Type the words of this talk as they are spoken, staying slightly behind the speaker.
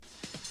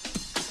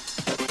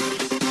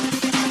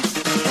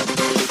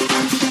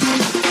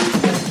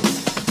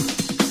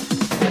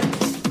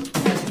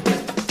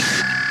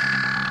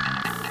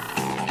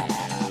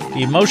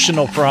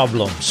Emotional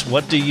problems.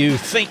 What do you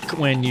think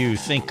when you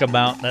think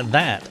about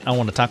that? I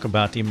want to talk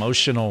about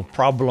emotional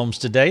problems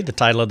today. The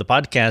title of the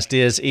podcast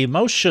is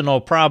Emotional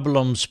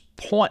Problems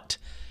Point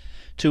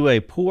to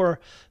a Poor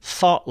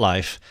Thought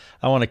Life.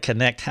 I want to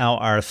connect how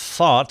our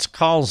thoughts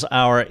cause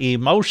our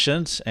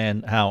emotions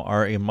and how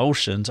our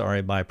emotions are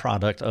a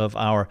byproduct of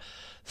our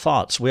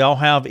thoughts. We all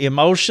have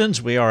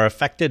emotions. We are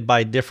affected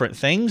by different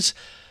things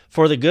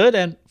for the good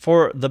and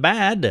for the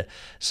bad.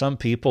 Some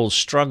people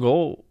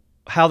struggle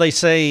how they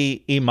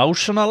say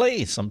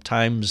emotionally.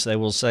 Sometimes they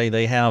will say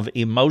they have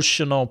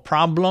emotional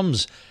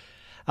problems.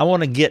 I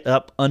want to get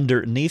up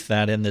underneath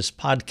that in this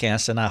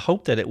podcast, and I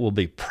hope that it will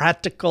be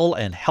practical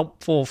and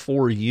helpful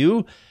for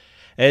you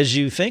as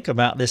you think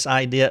about this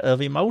idea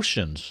of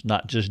emotions,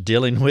 not just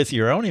dealing with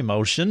your own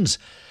emotions,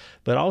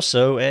 but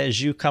also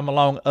as you come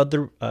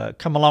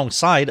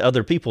alongside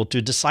other people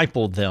to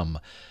disciple them.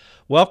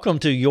 Welcome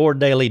to Your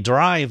Daily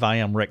Drive. I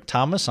am Rick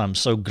Thomas. I'm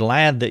so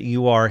glad that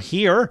you are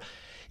here.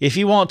 If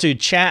you want to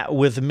chat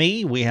with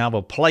me, we have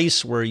a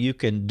place where you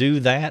can do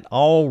that.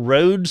 All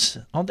roads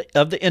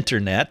of the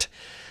internet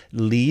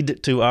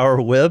lead to our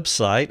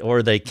website,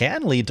 or they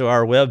can lead to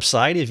our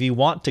website. If you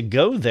want to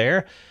go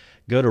there,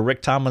 go to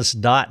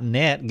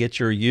rickthomas.net,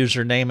 get your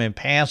username and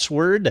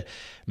password.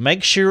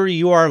 Make sure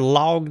you are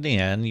logged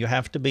in. You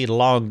have to be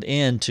logged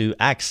in to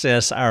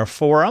access our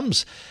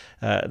forums.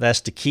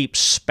 That's to keep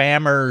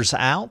spammers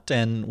out,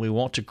 and we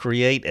want to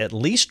create at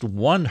least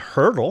one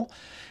hurdle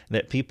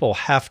that people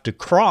have to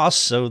cross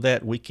so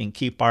that we can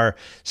keep our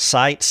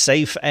site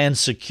safe and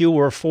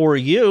secure for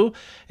you.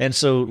 And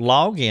so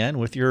log in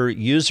with your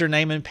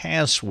username and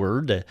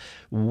password.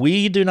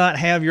 We do not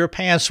have your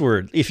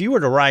password. If you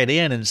were to write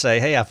in and say,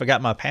 hey, I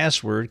forgot my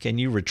password, can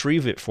you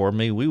retrieve it for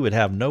me? We would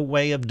have no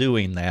way of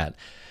doing that.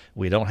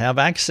 We don't have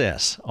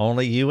access.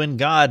 Only you and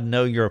God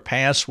know your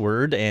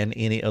password and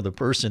any other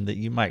person that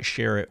you might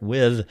share it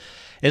with.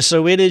 And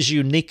so it is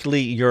uniquely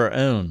your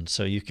own.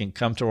 So you can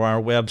come to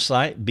our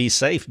website, be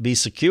safe, be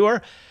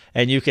secure,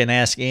 and you can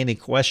ask any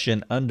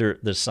question under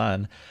the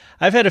sun.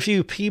 I've had a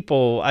few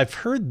people, I've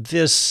heard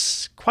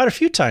this quite a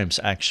few times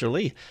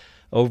actually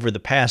over the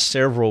past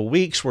several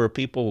weeks, where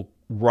people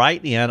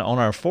write in on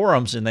our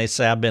forums and they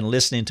say, I've been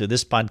listening to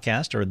this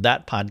podcast or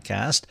that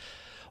podcast.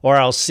 Or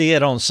I'll see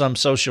it on some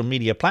social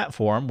media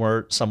platform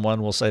where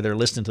someone will say they're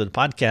listening to the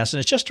podcast.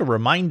 And it's just a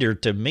reminder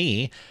to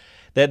me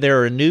that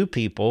there are new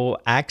people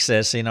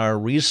accessing our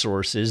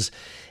resources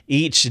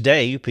each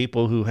day,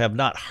 people who have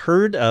not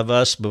heard of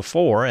us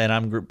before.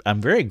 And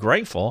I'm very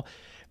grateful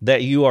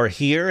that you are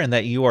here and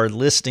that you are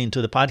listening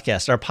to the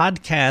podcast. Our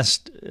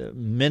podcast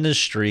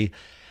ministry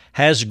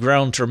has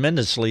grown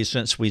tremendously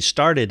since we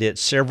started it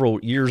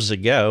several years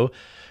ago.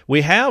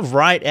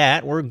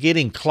 We're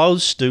getting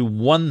close to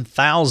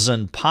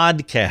 1,000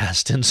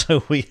 podcasts, and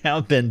so we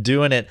have been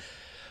doing it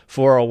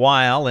for a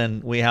while,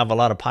 and we have a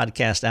lot of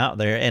podcasts out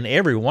there, and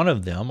every one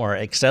of them are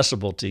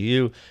accessible to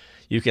you.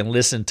 You can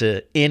listen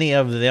to any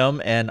of them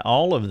and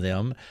all of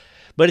them.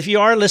 But if you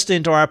are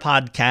listening to our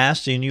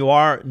podcast and you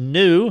are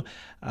new,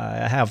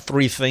 I have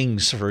three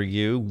things for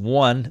you.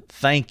 One,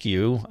 thank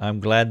you. I'm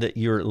glad that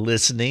you're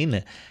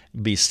listening.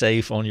 Be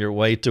safe on your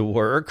way to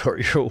work or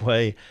your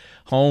way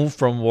home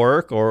from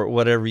work or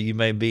whatever you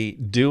may be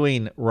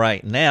doing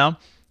right now.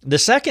 The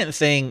second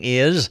thing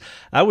is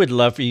I would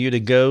love for you to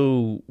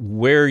go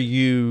where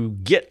you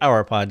get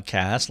our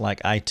podcast,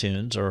 like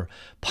iTunes or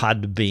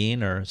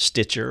Podbean or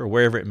Stitcher or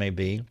wherever it may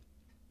be,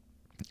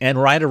 and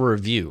write a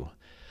review.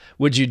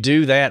 Would you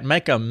do that?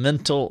 Make a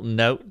mental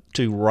note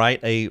to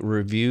write a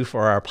review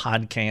for our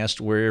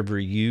podcast wherever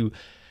you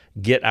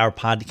get our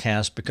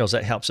podcast, because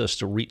that helps us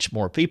to reach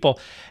more people.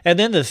 And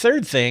then the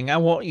third thing, I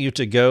want you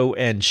to go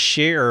and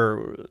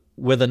share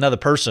with another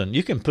person.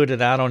 You can put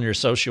it out on your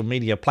social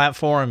media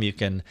platform. You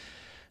can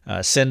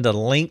send a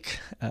link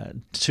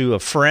to a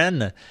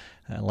friend,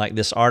 like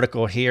this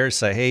article here.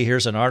 Say, hey,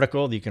 here's an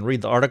article. You can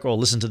read the article,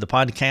 listen to the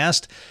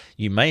podcast.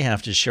 You may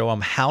have to show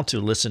them how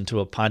to listen to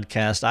a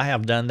podcast. I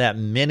have done that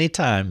many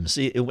times.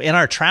 In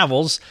our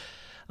travels,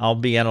 I'll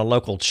be in a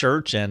local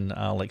church and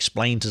I'll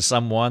explain to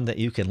someone that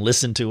you can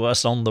listen to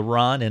us on the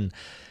run, and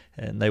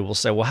they will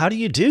say, well, how do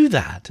you do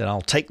that? And I'll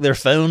take their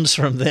phones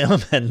from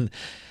them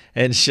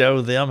and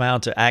show them how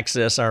to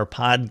access our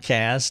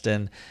podcast.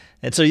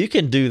 And so you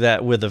can do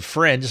that with a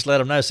friend. Just let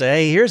them know, say,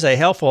 hey, here's a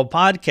helpful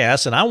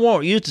podcast, and I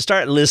want you to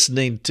start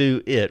listening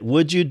to it.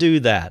 Would you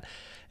do that?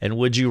 And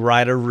would you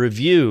write a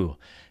review?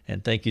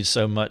 And thank you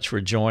so much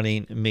for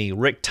joining me,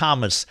 Rick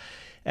Thomas.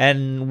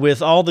 And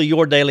with all the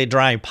Your Daily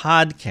Drive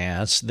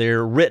podcasts,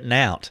 they're written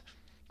out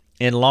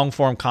in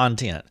long-form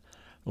content.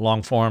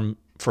 Long-form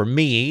for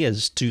me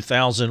is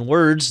 2,000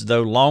 words,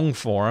 though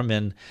long-form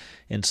in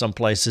some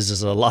places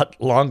is a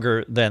lot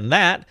longer than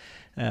that.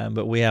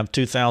 But we have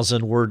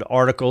 2,000-word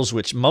articles,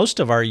 which most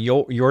of our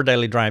Your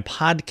Daily Drive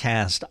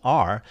podcasts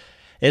are.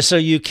 And so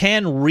you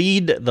can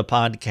read the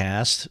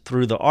podcast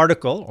through the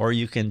article, or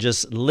you can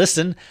just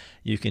listen.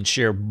 You can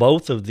share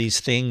both of these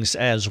things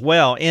as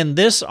well. In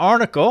this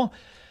article,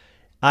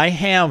 I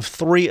have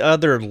 3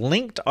 other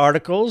linked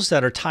articles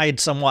that are tied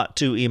somewhat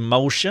to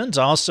emotions.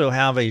 I also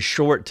have a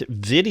short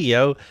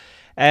video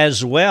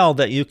as well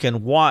that you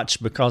can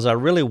watch because I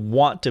really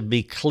want to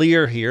be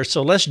clear here.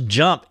 So let's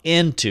jump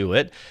into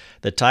it.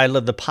 The title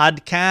of the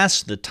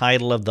podcast, the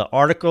title of the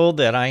article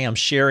that I am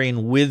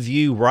sharing with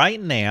you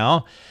right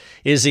now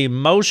is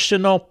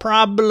Emotional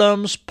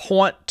Problems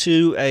Point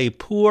to a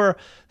Poor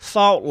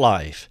Thought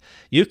Life.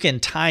 You can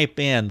type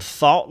in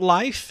thought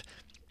life.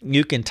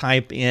 You can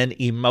type in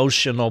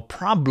emotional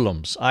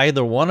problems.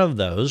 Either one of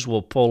those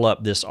will pull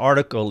up this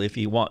article if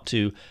you want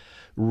to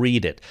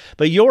read it.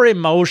 But your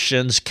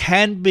emotions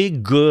can be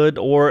good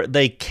or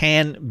they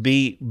can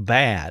be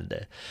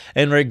bad.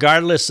 And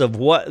regardless of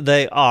what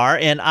they are,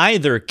 in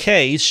either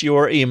case,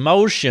 your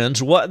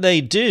emotions, what they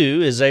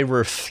do is they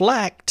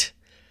reflect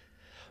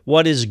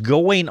what is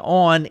going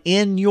on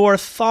in your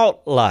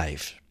thought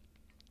life.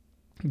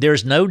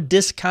 There's no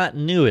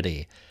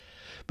discontinuity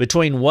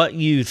between what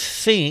you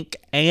think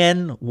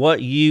and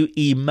what you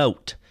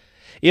emote.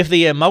 If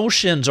the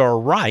emotions are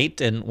right,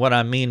 and what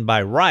I mean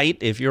by right,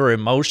 if your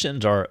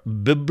emotions are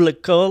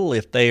biblical,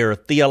 if they are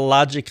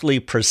theologically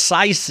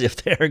precise, if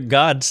they're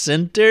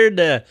God-centered,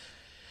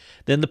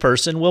 then the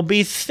person will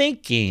be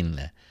thinking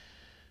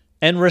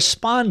and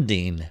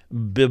responding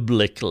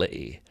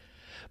biblically.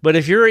 But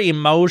if your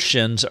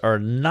emotions are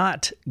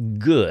not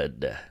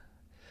good,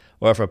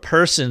 or if a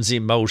person's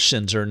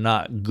emotions are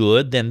not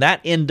good, then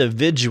that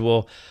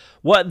individual,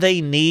 what they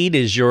need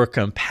is your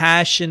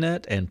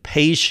compassionate and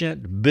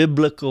patient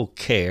biblical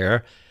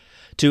care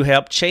to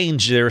help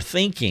change their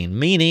thinking.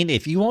 Meaning,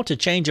 if you want to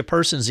change a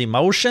person's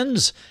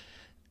emotions,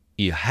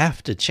 you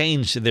have to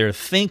change their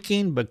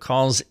thinking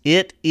because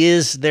it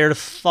is their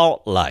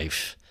thought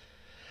life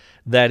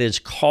that is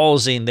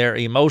causing their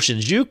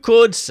emotions. You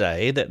could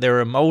say that their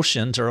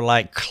emotions are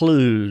like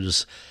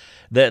clues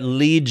that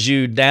lead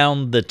you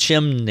down the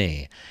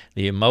chimney.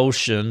 The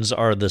emotions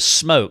are the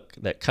smoke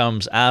that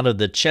comes out of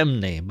the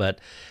chimney, but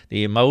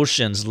the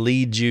emotions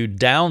lead you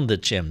down the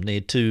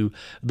chimney to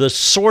the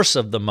source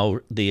of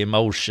the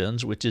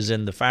emotions, which is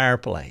in the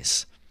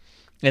fireplace.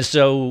 And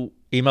so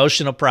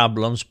emotional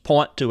problems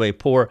point to a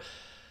poor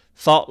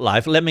thought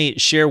life. Let me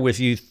share with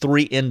you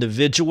 3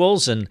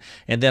 individuals, and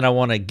then I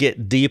want to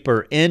get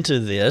deeper into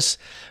this.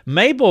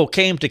 Mabel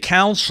came to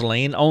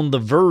counseling on the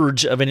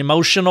verge of an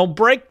emotional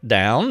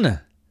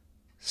breakdown,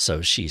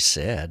 so she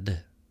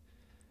said.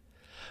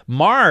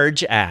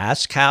 Marge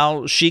asked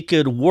how she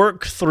could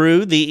work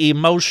through the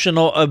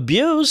emotional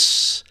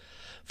abuse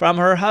from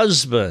her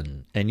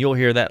husband. And you'll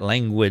hear that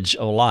language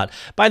a lot.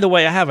 By the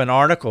way, I have an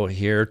article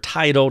here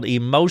titled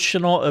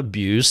Emotional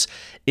Abuse,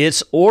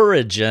 Its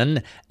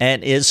Origin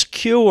and Its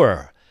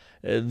Cure.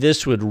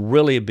 This would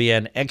really be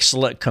an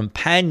excellent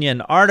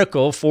companion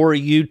article for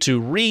you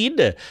to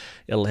read.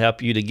 It'll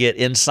help you to get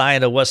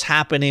insight of what's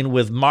happening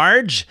with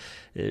Marge.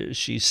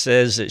 She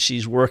says that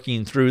she's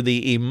working through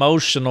the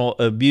emotional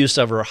abuse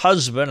of her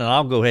husband, and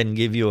I'll go ahead and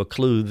give you a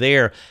clue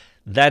there.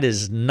 That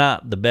is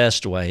not the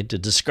best way to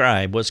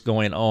describe what's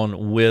going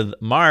on with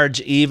Marge,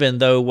 even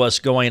though what's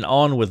going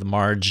on with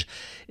Marge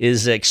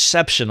is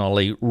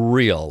exceptionally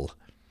real.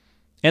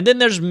 And then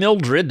there's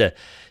Mildred.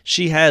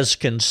 She has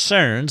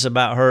concerns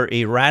about her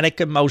erratic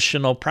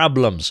emotional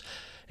problems.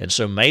 And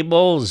so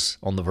Mabel's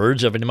on the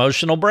verge of an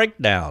emotional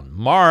breakdown.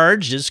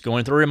 Marge is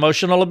going through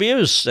emotional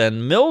abuse.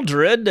 And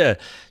Mildred,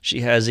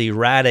 she has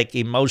erratic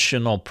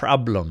emotional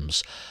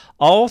problems.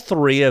 All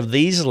 3 of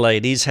these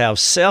ladies have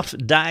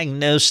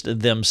self-diagnosed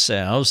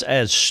themselves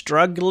as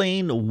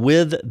struggling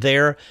with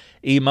their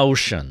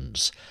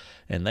emotions.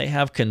 And they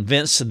have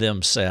convinced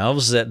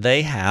themselves that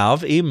they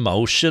have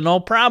emotional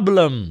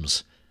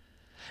problems.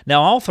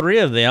 Now, all 3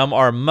 of them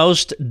are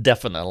most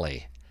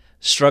definitely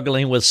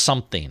struggling with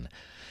something.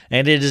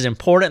 And it is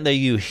important that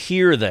you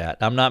hear that.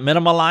 I'm not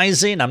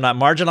minimalizing, I'm not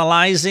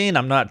marginalizing,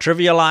 I'm not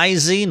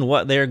trivializing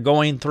what they're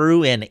going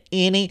through in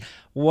any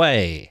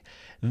way.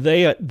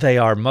 They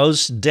are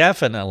most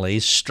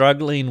definitely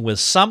struggling with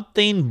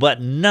something,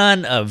 but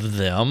none of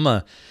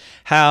them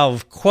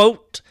have,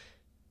 quote,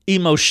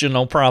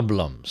 emotional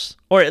problems,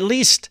 or at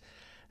least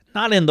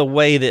not in the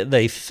way that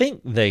they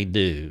think they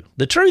do.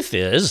 The truth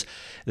is,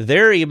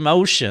 their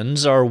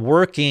emotions are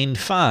working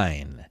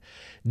fine,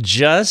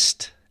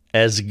 just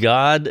as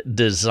God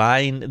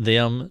designed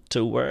them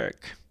to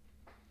work.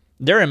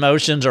 Their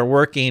emotions are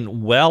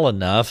working well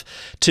enough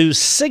to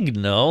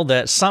signal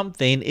that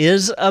something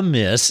is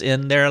amiss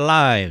in their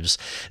lives.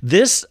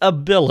 This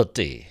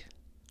ability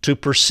to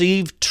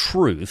perceive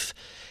truth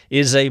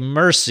is a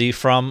mercy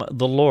from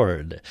the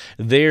Lord.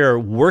 Their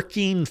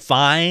working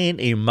fine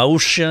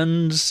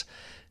emotions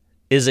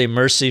is a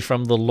mercy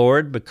from the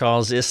Lord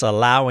because it's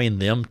allowing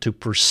them to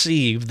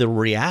perceive the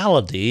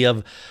reality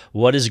of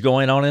what is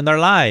going on in their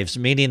lives,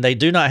 meaning they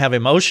do not have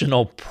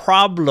emotional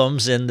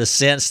problems in the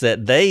sense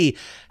that they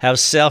have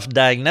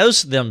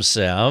self-diagnosed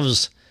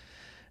themselves.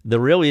 The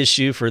real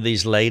issue for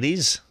these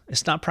ladies,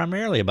 it's not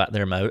primarily about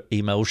their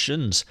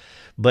emotions,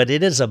 but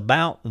it is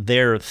about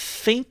their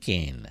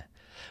thinking.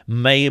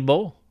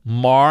 Mabel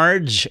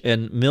Marge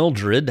and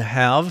Mildred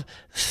have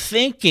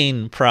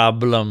thinking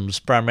problems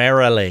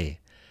primarily.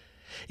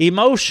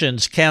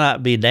 Emotions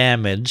cannot be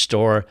damaged,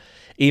 or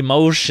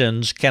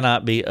emotions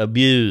cannot be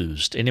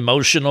abused. An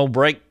emotional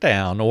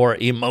breakdown or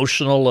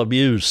emotional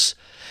abuse.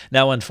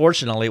 Now,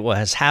 unfortunately, what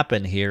has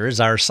happened here is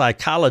our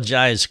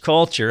psychologized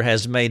culture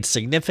has made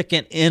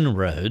significant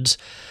inroads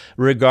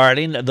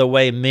regarding the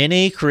way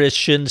many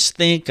Christians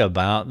think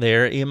about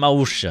their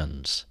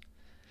emotions.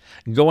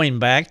 Going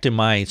back to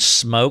my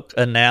smoke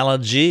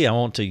analogy, I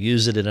want to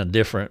use it in a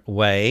different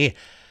way.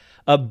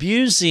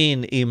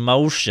 Abusing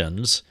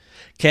emotions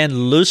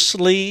can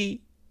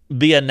loosely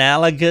be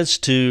analogous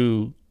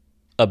to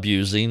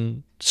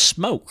abusing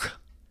smoke.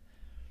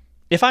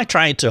 If I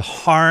try to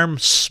harm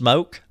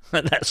smoke,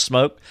 that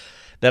smoke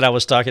that I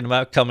was talking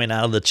about coming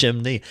out of the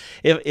chimney,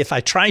 if I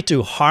try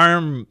to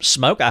harm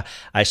smoke,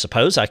 I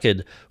suppose I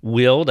could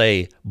wield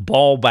a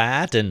ball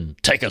bat and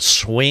take a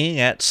swing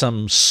at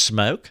some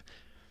smoke.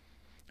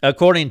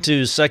 According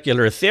to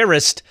secular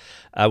theorists,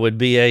 I would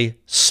be a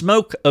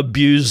smoke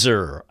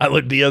abuser. I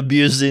would be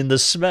abusing the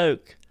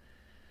smoke.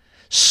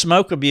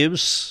 Smoke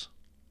abuse,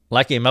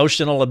 like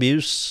emotional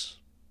abuse,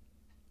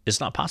 is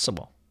not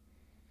possible.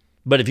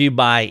 But if you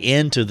buy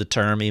into the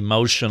term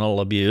emotional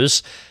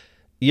abuse,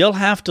 you'll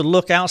have to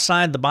look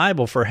outside the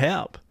Bible for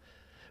help,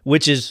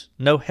 which is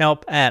no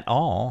help at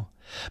all.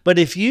 But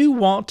if you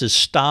want to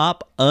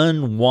stop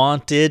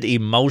unwanted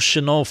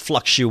emotional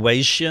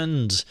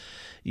fluctuations,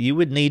 you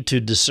would need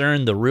to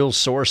discern the real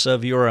source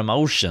of your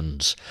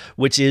emotions,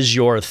 which is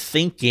your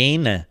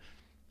thinking.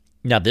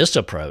 Now, this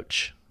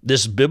approach,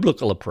 this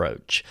biblical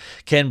approach,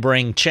 can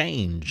bring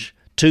change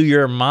to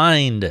your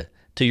mind,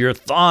 to your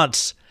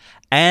thoughts,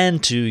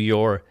 and to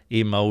your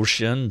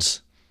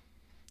emotions.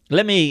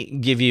 Let me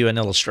give you an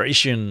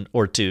illustration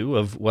or two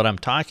of what I'm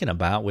talking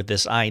about with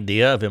this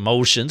idea of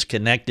emotions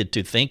connected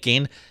to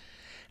thinking.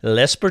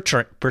 Let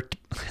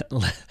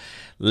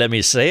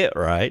me say it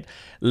right.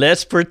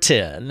 Let's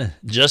pretend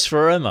just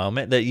for a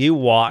moment that you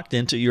walked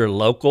into your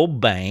local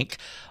bank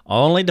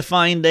only to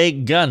find a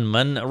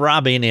gunman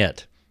robbing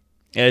it.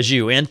 As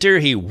you enter,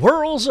 he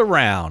whirls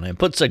around and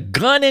puts a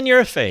gun in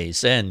your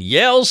face and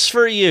yells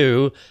for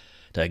you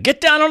to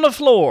get down on the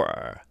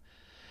floor.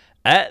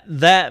 At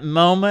that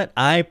moment,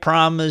 I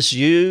promise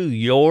you,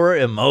 your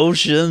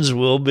emotions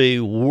will be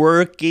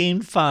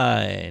working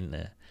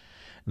fine.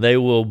 They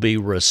will be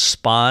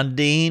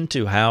responding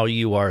to how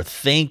you are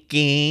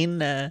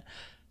thinking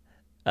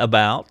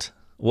about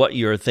what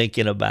you're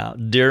thinking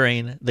about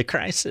during the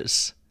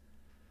crisis.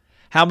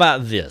 How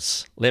about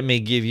this? Let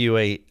me give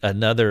you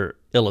another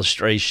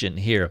illustration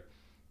here.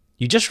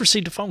 You just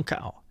received a phone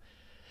call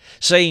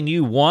saying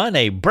you won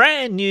a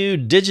brand new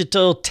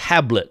digital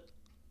tablet.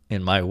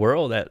 In my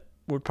world, that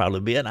would probably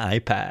be an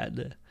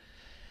iPad.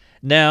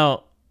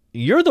 Now,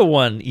 you're the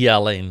one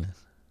yelling,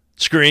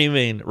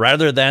 screaming,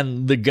 rather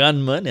than the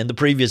gunman in the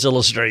previous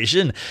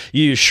illustration.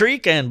 You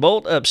shriek and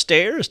bolt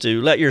upstairs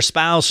to let your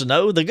spouse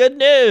know the good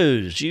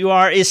news. You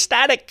are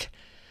ecstatic.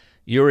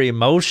 Your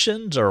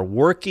emotions are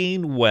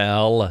working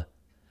well,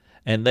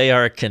 and they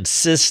are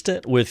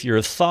consistent with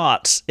your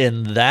thoughts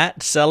in that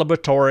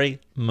celebratory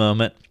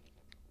moment.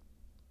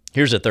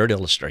 Here's a third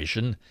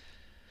illustration.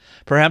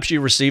 Perhaps you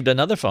received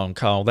another phone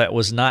call that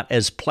was not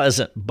as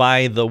pleasant.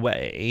 By the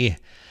way,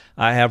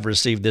 I have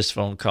received this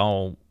phone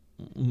call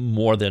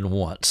more than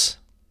once.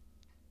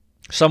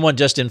 Someone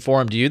just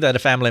informed you that a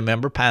family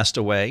member passed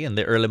away in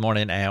the early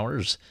morning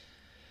hours.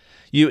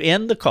 You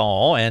end the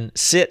call and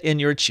sit in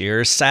your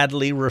chair,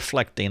 sadly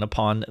reflecting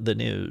upon the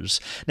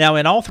news. Now,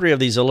 in all three of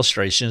these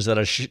illustrations that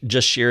I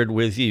just shared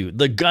with you,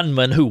 the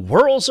gunman who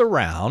whirls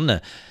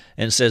around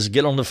and says,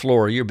 get on the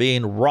floor, you're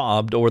being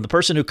robbed, or the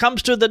person who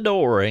comes to the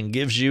door and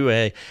gives you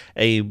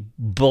a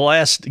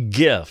blessed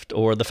gift,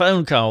 or the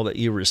phone call that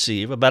you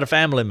receive about a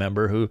family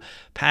member who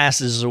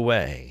passes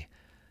away.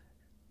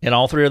 In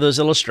all three of those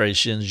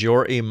illustrations,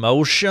 your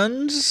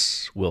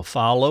emotions will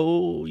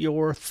follow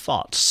your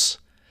thoughts,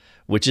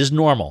 which is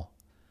normal,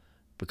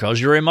 because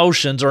your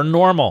emotions are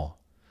normal,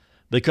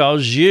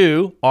 because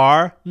you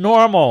are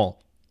normal.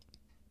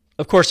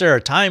 Of course, there are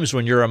times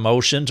when your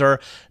emotions are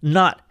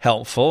not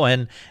helpful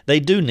and they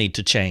do need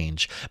to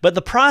change. But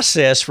the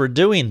process for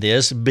doing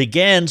this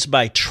begins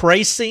by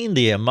tracing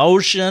the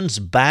emotions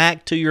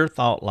back to your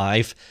thought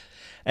life.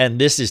 And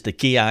this is the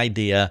key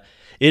idea.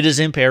 It is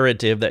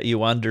imperative that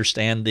you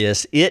understand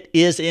this. It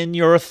is in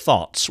your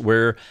thoughts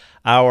where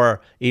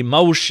our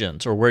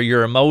emotions, or where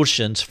your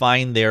emotions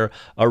find their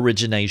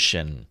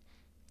origination.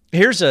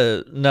 Here's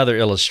another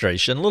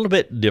illustration, a little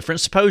bit different.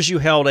 Suppose you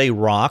held a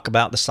rock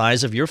about the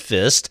size of your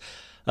fist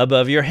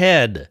above your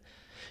head.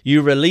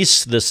 You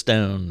release the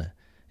stone.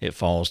 It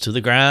falls to the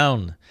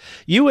ground.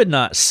 You would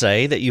not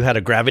say that you had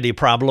a gravity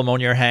problem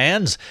on your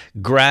hands.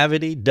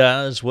 Gravity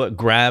does what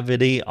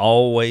gravity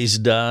always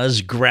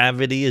does.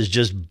 Gravity is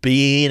just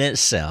being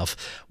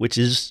itself, which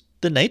is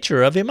the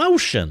nature of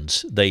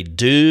emotions. They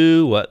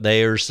do what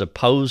they are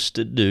supposed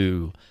to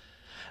do.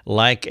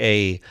 like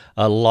a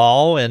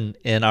law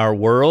in our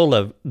world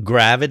of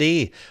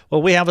gravity?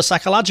 Well, we have a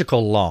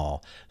psychological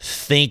law.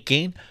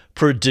 Thinking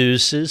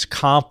produces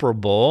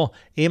comparable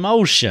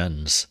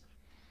emotions.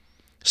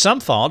 Some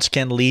thoughts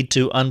can lead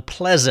to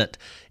unpleasant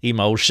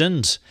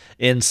emotions.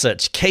 In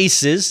such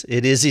cases,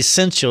 it is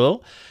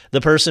essential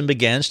the person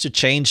begins to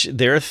change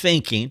their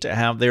thinking to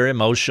have their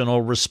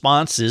emotional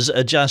responses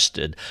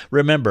adjusted.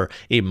 Remember,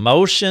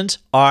 emotions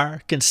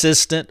are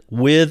consistent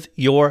with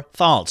your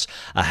thoughts.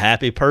 A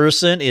happy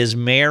person is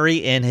merry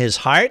in his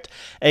heart.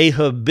 A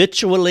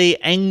habitually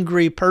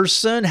angry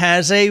person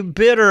has a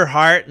bitter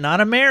heart,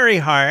 not a merry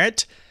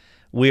heart.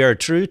 We are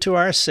true to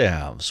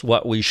ourselves.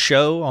 What we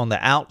show on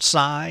the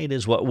outside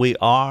is what we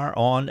are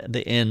on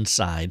the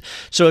inside.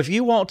 So if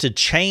you want to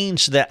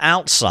change the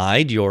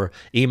outside, your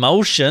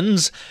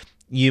emotions,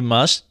 you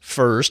must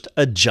first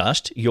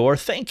adjust your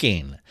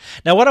thinking.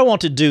 Now, what I want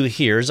to do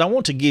here is I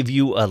want to give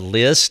you a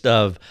list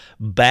of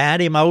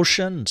bad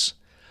emotions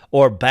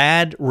or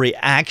bad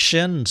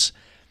reactions.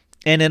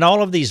 And in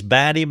all of these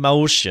bad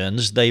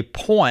emotions, they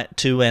point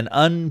to an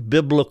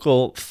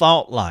unbiblical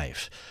thought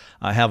life.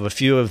 I have a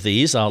few of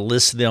these. I'll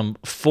list them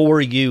for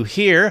you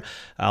here.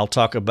 I'll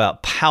talk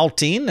about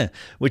pouting,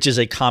 which is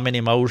a common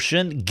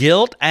emotion,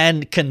 guilt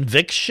and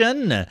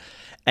conviction,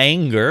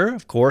 anger,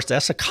 of course,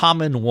 that's a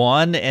common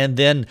one, and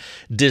then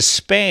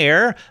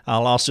despair.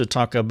 I'll also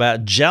talk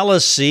about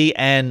jealousy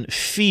and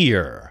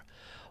fear.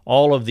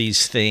 All of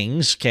these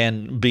things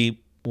can be,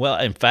 well,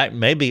 in fact,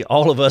 maybe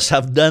all of us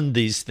have done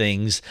these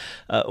things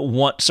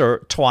once or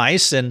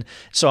twice. And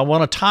so I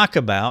want to talk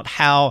about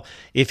how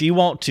if you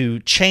want to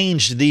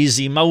change these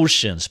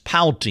emotions,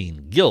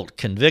 pouting, guilt,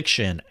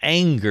 conviction,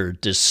 anger,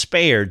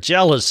 despair,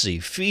 jealousy,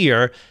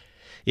 fear,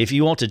 if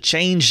you want to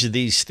change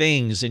these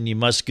things, then you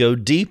must go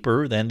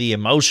deeper than the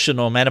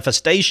emotional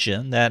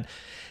manifestation that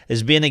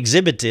is being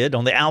exhibited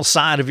on the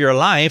outside of your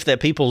life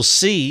that people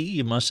see.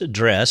 You must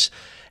address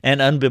an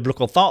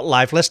unbiblical thought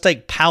life. Let's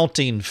take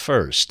pouting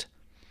first.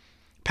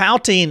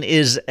 Pouting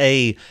is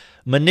a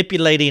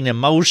manipulating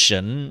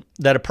emotion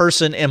that a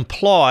person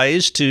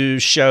employs to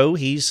show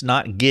he's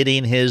not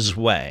getting his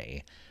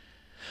way.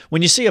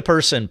 When you see a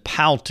person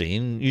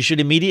pouting, you should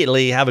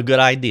immediately have a good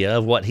idea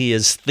of what he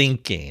is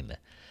thinking.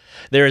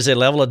 There is a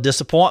level of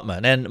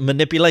disappointment and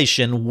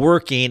manipulation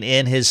working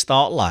in his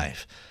thought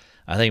life.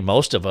 I think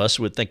most of us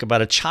would think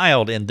about a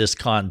child in this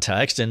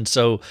context, and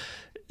so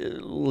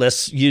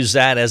let's use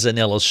that as an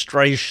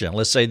illustration.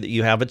 Let's say that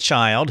you have a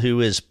child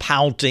who is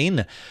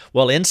pouting.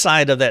 Well,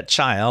 inside of that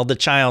child, the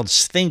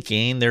child's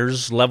thinking,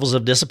 there's levels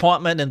of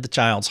disappointment in the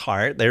child's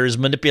heart. There is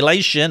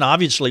manipulation,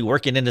 obviously,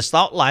 working in his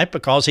thought life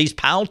because he's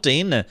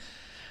pouting.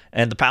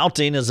 And the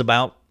pouting is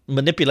about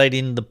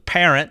manipulating the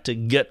parent to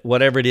get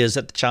whatever it is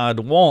that the child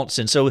wants.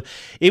 And so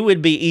it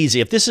would be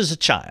easy, if this is a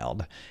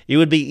child, it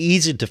would be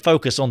easy to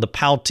focus on the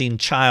pouting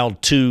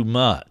child too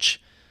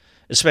much,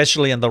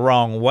 especially in the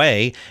wrong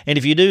way. And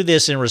if you do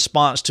this in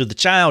response to the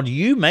child,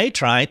 you may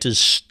try to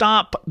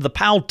stop the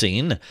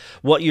pouting,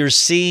 what you're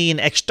seeing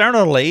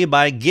externally,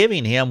 by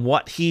giving him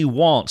what he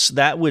wants.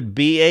 That would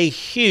be a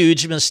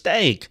huge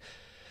mistake.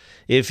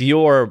 If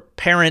your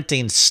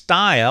parenting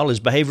style is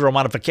behavioral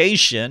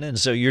modification, and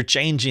so you're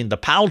changing the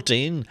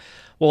pouting,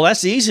 well,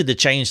 that's easy to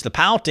change the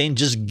pouting.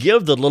 Just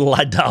give the little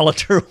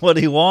idolater what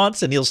he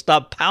wants, and he'll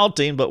stop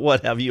pouting, but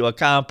what have you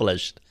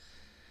accomplished?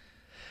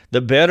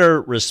 The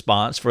better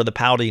response for the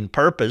pouting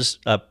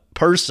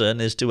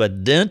person is to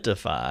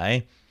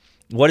identify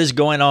what is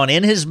going on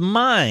in his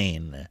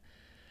mind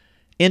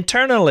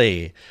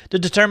internally to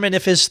determine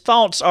if his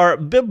thoughts are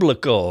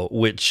biblical,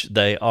 which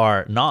they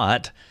are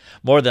not.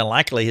 More than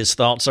likely, his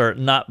thoughts are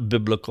not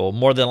biblical.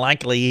 More than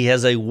likely, he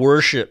has a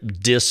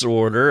worship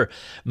disorder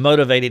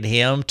motivating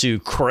him to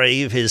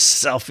crave his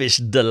selfish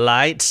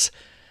delights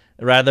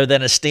rather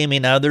than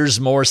esteeming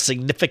others more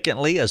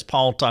significantly, as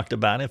Paul talked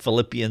about in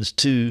Philippians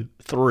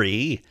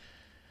 2:3.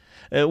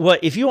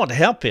 If you want to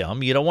help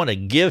him, you don't want to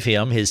give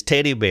him his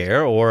teddy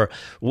bear or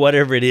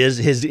whatever it is,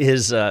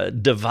 his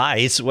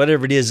device,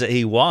 whatever it is that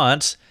he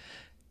wants.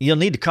 You'll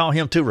need to call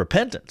him to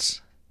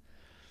repentance.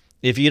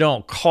 If you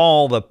don't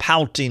call the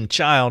pouting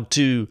child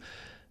to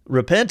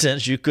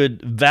repentance, you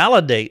could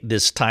validate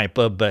this type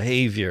of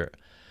behavior,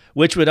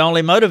 which would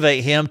only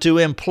motivate him to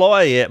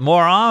employ it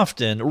more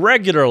often,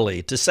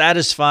 regularly, to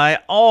satisfy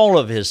all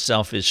of his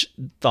selfish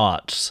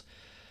thoughts.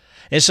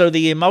 And so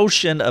the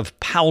emotion of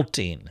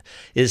pouting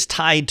is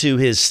tied to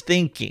his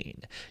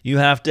thinking. You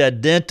have to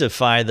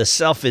identify the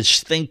selfish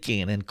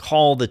thinking and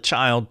call the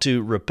child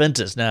to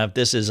repentance. Now, if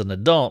this is an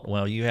adult,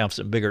 well, you have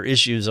some bigger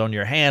issues on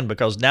your hand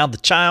because now the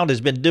child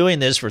has been doing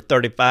this for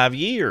 35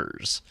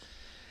 years.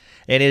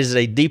 And it is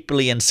a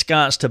deeply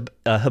ensconced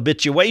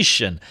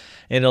habituation,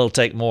 and it'll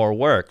take more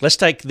work. Let's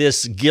take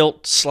this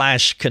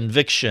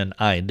guilt/conviction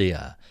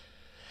idea.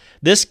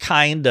 This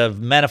kind of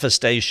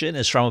manifestation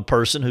is from a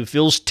person who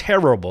feels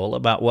terrible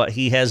about what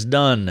he has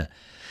done.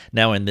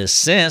 Now, in this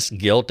sense,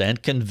 guilt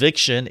and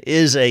conviction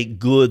is a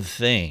good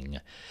thing.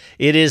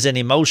 It is an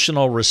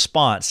emotional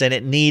response, and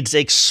it needs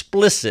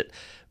explicit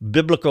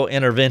biblical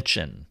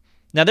intervention.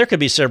 Now, there could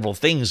be several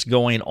things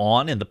going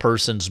on in the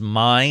person's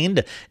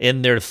mind,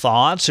 in their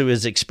thoughts, who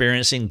is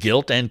experiencing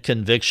guilt and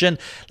conviction.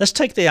 Let's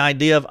take the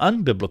idea of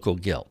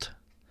unbiblical guilt.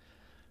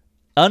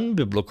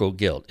 Unbiblical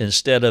guilt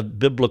instead of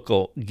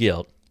biblical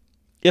guilt.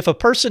 If a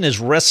person is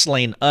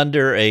wrestling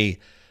under a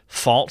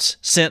false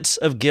sense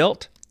of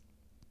guilt,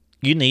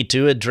 you need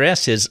to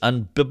address his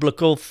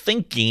unbiblical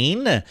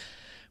thinking,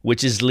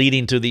 which is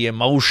leading to the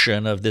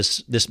emotion of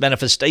this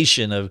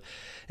manifestation of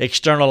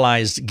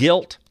externalized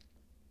guilt.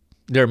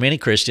 There are many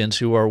Christians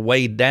who are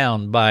weighed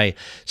down by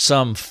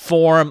some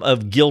form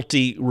of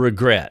guilty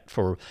regret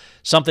for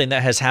something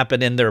that has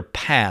happened in their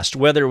past,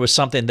 whether it was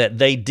something that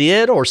they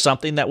did or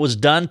something that was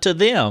done to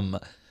them.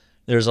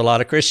 There's a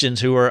lot of Christians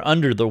who are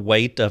under the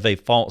weight of a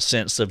false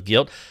sense of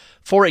guilt.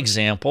 For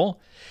example,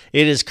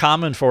 it is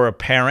common for a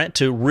parent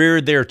to rear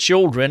their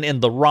children in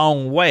the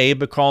wrong way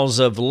because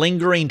of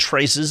lingering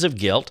traces of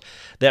guilt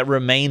that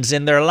remains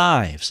in their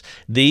lives.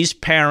 These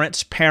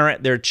parents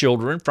parent their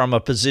children from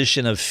a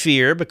position of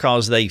fear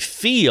because they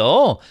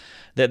feel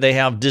that they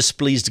have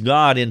displeased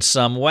God in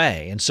some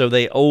way, and so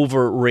they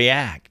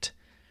overreact.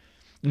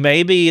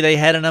 Maybe they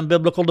had an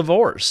unbiblical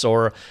divorce,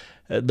 or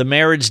the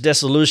marriage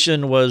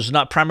dissolution was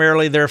not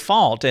primarily their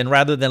fault, and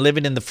rather than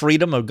living in the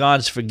freedom of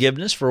God's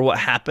forgiveness for what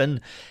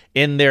happened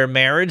in their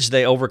marriage,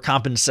 they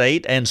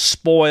overcompensate and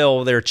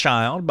spoil their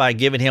child by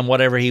giving him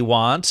whatever he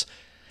wants.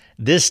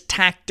 This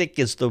tactic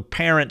is the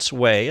parent's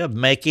way of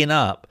making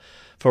up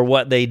for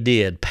what they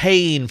did,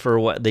 paying for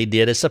what they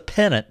did. It's a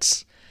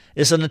penance.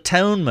 It's an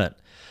atonement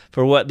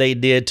for what they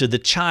did to the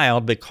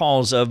child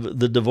because of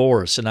the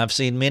divorce. And I've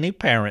seen many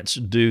parents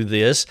do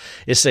this.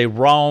 It's a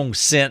wrong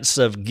sense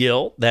of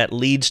guilt that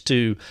leads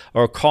to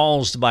or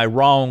caused by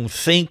wrong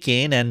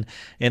thinking, and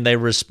they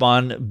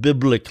respond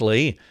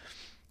unbiblically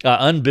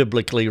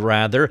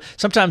rather.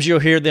 Sometimes you'll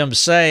hear them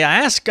say, I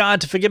asked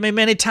God to forgive me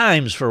many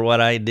times for what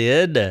I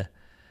did.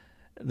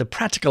 The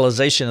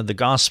practicalization of the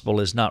gospel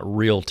is not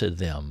real to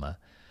them.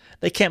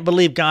 They can't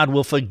believe God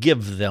will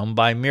forgive them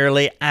by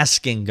merely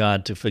asking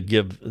God to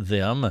forgive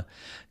them.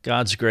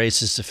 God's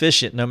grace is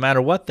sufficient no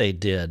matter what they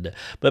did.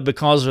 But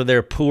because of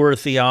their poor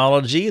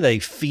theology, they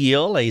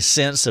feel a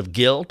sense of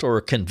guilt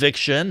or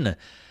conviction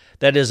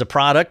that is a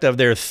product of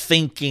their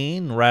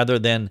thinking rather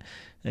than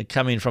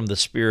coming from the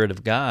Spirit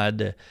of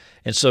God.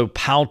 And so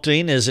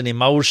pouting is an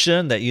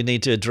emotion that you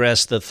need to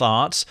address the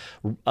thoughts.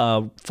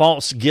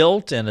 False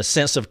guilt and a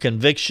sense of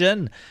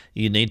conviction,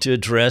 you need to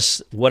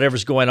address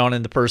whatever's going on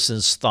in the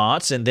person's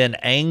thoughts. And then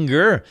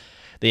anger.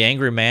 The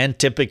angry man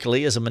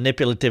typically is a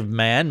manipulative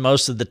man.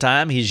 Most of the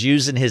time, he's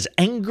using his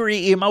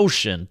angry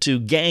emotion to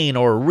gain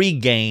or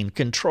regain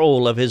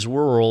control of his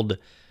world.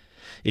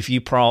 If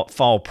you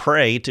fall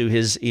prey to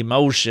his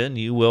emotion,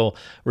 you will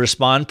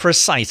respond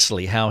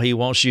precisely how he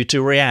wants you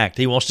to react.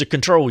 He wants to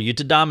control you,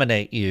 to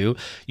dominate you.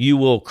 You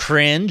will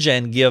cringe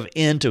and give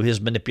in to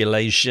his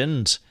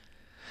manipulations.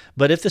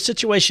 But if the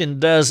situation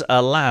does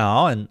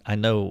allow, and I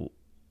know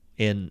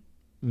in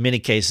many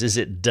cases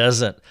it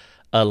doesn't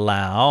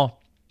allow,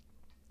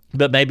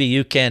 but maybe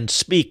you can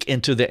speak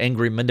into the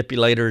angry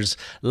manipulator's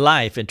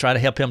life and try to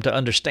help him to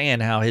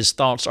understand how his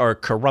thoughts are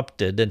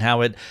corrupted and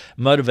how it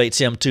motivates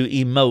him to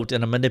emote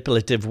in a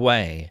manipulative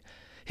way.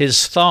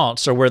 His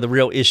thoughts are where the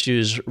real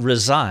issues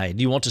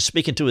reside. You want to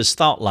speak into his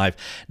thought life.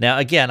 Now,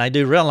 again, I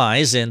do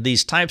realize in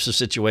these types of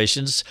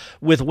situations,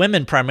 with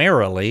women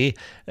primarily,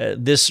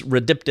 this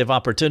redemptive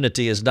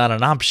opportunity is not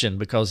an option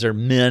because their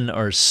men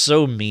are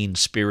so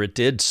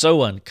mean-spirited,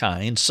 so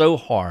unkind, so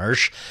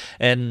harsh,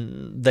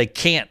 and they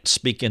can't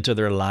speak into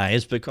their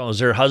lives because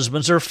their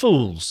husbands are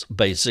fools,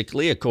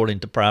 basically,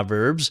 according to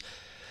Proverbs.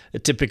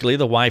 Typically,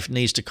 the wife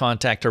needs to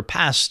contact her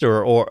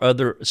pastor or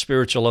other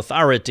spiritual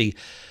authority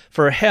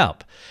for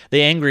help.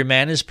 The angry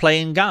man is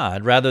playing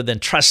God. Rather than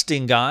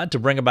trusting God to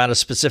bring about a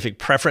specific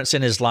preference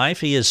in his life,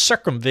 he is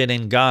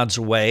circumventing God's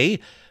way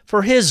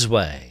for his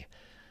way.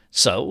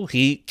 So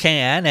he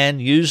can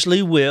and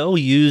usually will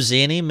use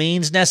any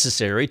means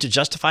necessary to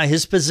justify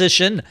his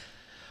position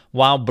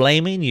while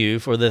blaming you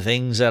for the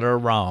things that are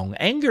wrong.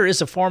 Anger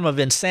is a form of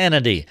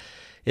insanity.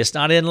 It's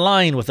not in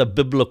line with a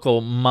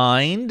biblical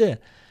mind.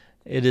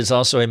 It is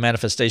also a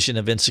manifestation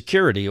of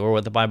insecurity, or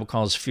what the Bible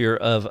calls fear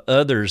of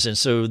others. And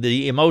so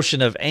the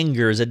emotion of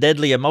anger is a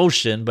deadly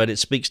emotion, but it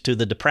speaks to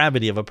the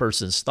depravity of a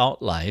person's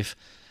thought life.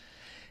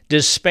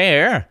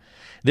 Despair,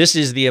 this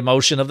is the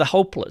emotion of the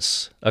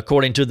hopeless.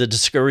 According to the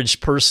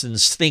discouraged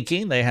person's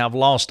thinking, they have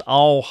lost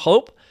all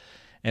hope.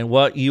 And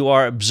what you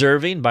are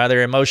observing by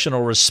their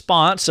emotional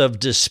response of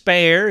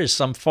despair is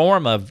some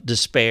form of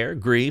despair,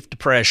 grief,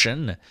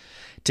 depression.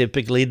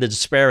 Typically, the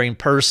despairing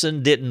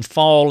person didn't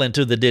fall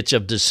into the ditch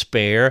of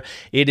despair.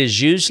 It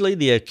is usually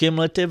the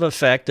accumulative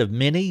effect of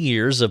many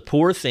years of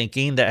poor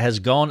thinking that has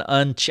gone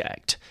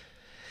unchecked.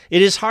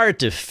 It is hard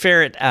to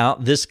ferret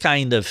out this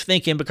kind of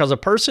thinking because a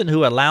person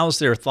who allows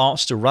their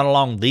thoughts to run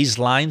along these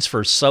lines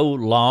for so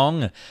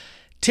long,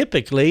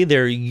 typically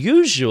they're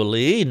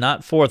usually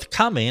not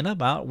forthcoming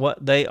about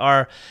what they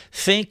are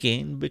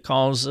thinking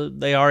because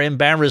they are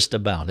embarrassed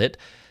about it.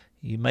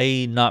 You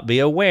may not be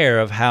aware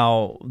of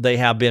how they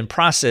have been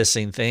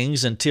processing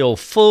things until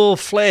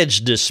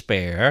full-fledged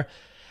despair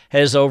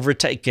has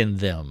overtaken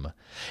them.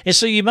 And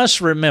so you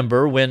must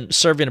remember when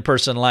serving a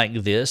person like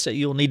this that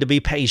you'll need to be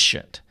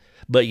patient,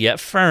 but yet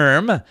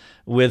firm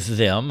with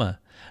them.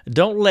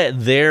 Don't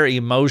let their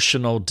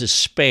emotional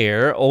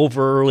despair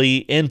overly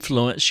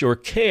influence your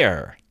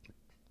care.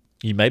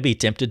 You may be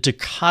tempted to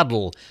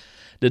coddle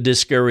the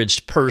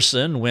discouraged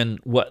person when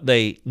what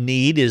they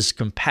need is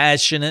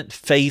compassionate,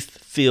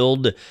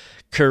 faith-filled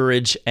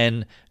courage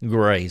and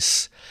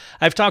grace.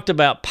 I've talked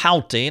about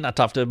pouting. I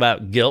talked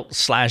about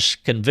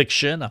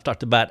guilt/conviction. I've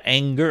talked about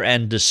anger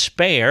and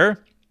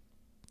despair.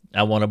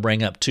 I want to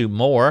bring up two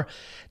more,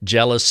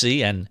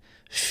 jealousy and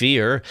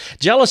fear.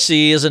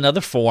 Jealousy is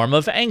another form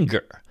of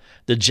anger.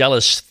 The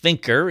jealous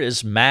thinker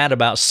is mad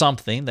about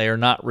something they are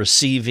not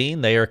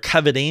receiving. They are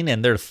coveting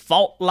in their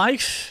thought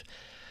life.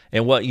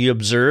 And what you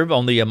observe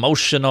on the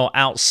emotional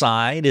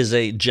outside is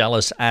a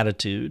jealous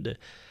attitude.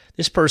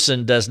 This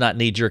person does not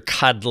need your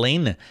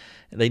cuddling.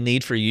 They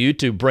need for you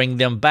to bring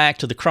them back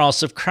to the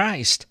cross of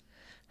Christ.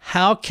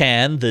 How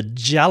can the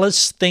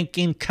jealous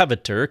thinking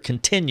coveter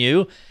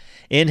continue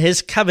in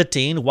his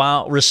coveting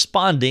while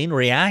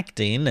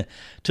reacting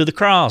to the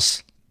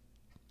cross?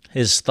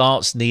 His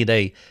thoughts need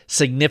a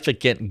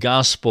significant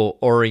gospel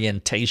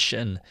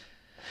orientation.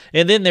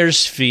 And then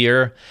there's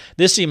fear.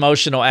 This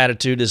emotional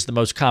attitude is the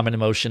most common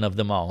emotion of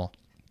them all.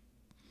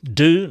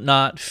 Do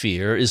not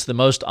fear is the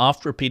most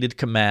oft-repeated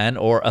command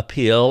or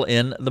appeal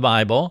in the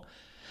Bible.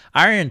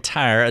 Our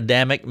entire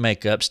Adamic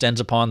makeup stands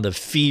upon the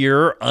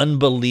fear,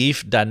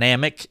 unbelief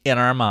dynamic in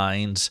our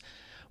minds.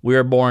 We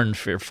are born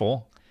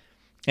fearful,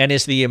 and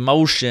it's the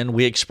emotion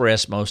we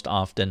express most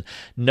often.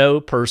 No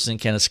person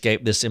can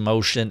escape this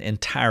emotion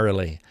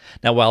entirely.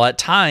 Now, while at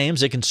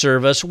times it can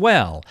serve us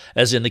well,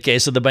 as in the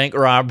case of the bank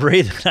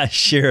robbery that I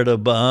shared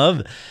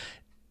above,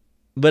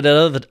 but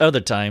at other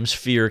times,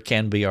 fear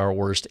can be our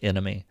worst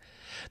enemy.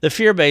 The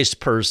fear-based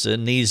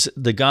person needs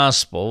the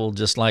gospel,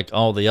 just like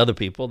all the other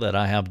people that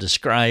I have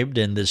described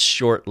in this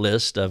short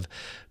list of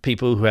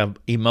people who have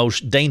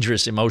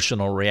dangerous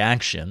emotional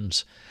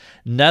reactions.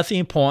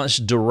 Nothing points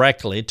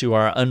directly to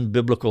our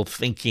unbiblical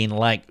thinking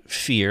like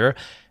fear.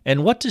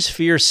 And what does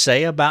fear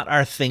say about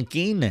our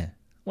thinking?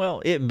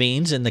 Well, it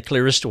means in the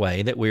clearest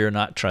way that we are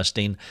not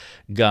trusting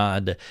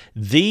God.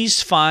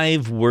 These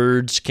 5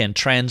 words can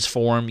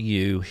transform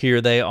you.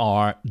 Here they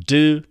are.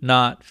 Do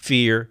not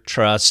fear,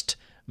 trust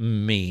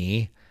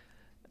me.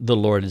 The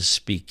Lord is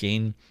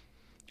speaking.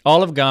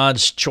 All of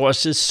God's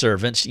choicest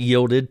servants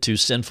yielded to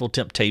sinful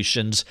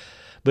temptations,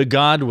 but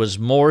God was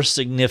more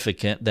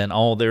significant than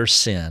all their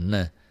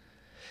sin.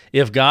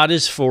 If God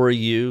is for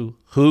you,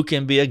 who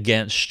can be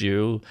against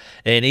you?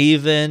 And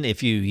even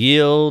if you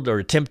yield or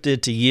are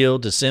tempted to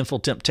yield to sinful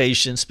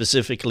temptation,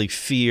 specifically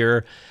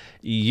fear,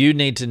 you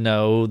need to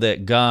know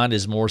that God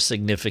is more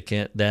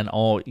significant than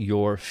all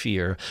your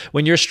fear.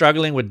 When you're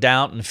struggling with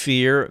doubt and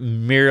fear,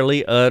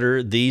 merely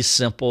utter these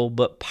simple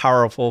but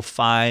powerful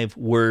 5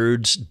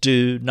 words.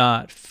 Do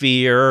not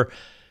fear.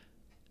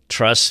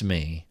 Trust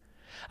me.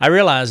 I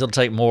realize it'll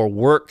take more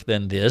work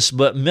than this,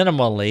 but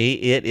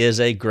minimally, it is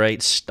a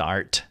great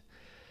start.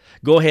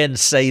 Go ahead and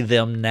say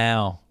them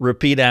now.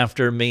 Repeat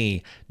after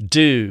me.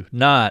 Do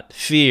not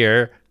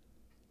fear.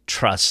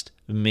 Trust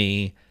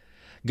me.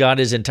 God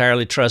is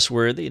entirely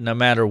trustworthy, no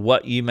matter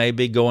what you may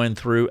be going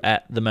through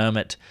at the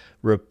moment.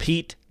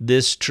 Repeat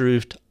this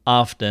truth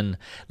often.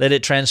 Let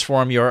it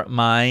transform your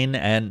mind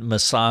and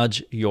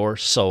massage your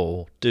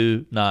soul.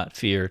 Do not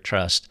fear.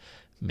 Trust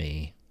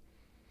me.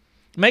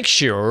 Make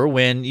sure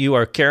when you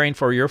are caring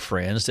for your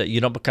friends that you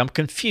don't become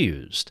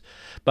confused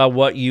by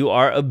what you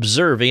are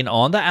observing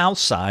on the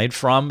outside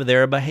from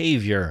their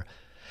behavior.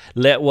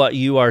 Let what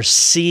you are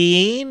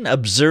seeing,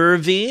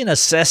 observing,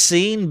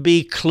 assessing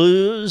be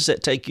clues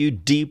that take you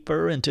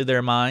deeper into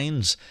their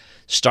minds.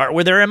 Start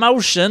with their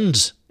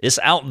emotions. It's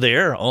out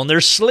there on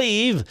their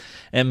sleeve,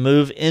 and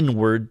move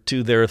inward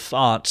to their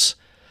thoughts.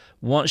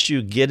 Once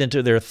you get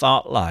into their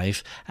thought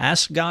life,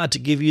 ask God to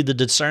give you the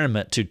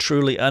discernment to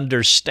truly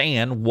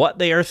understand what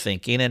they are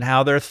thinking and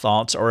how their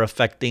thoughts are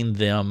affecting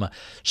them.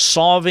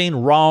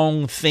 Solving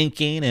wrong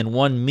thinking in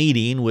one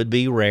meeting would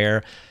be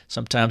rare.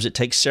 Sometimes it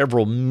takes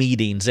several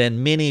meetings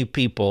and many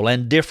people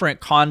and different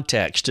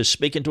contexts to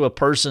speak into a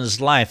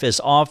person's life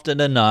is often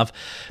enough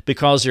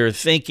because their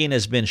thinking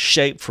has been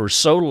shaped for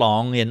so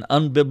long in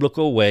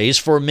unbiblical ways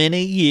for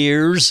many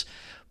years.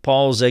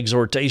 Paul's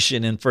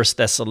exhortation in 1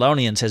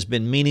 Thessalonians has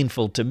been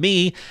meaningful to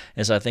me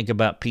as I think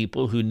about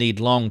people who need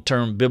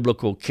long-term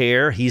biblical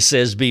care. He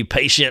says, be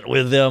patient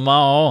with them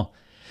all.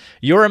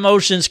 Your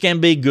emotions can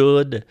be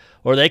good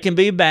or they can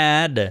be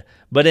bad,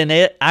 but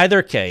in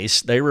either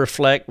case, they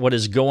reflect what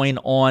is going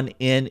on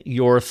in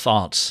your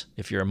thoughts.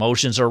 If your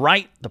emotions are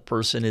right, the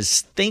person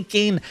is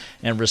thinking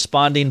and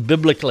responding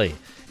biblically.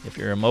 If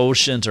your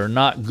emotions are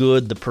not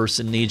good, the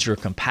person needs your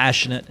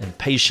compassionate and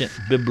patient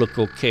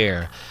biblical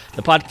care.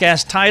 The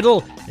podcast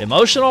title,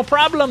 Emotional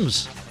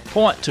Problems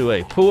Point to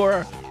a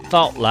Poor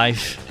Thought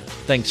Life.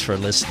 Thanks for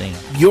listening.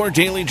 Your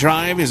Daily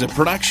Drive is a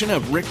production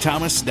of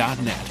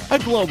rickthomas.net,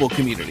 a global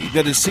community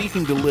that is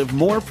seeking to live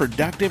more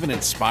productive and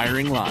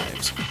inspiring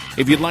lives.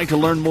 If you'd like to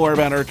learn more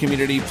about our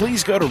community,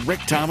 please go to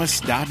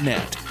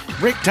rickthomas.net.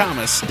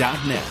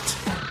 rickthomas.net.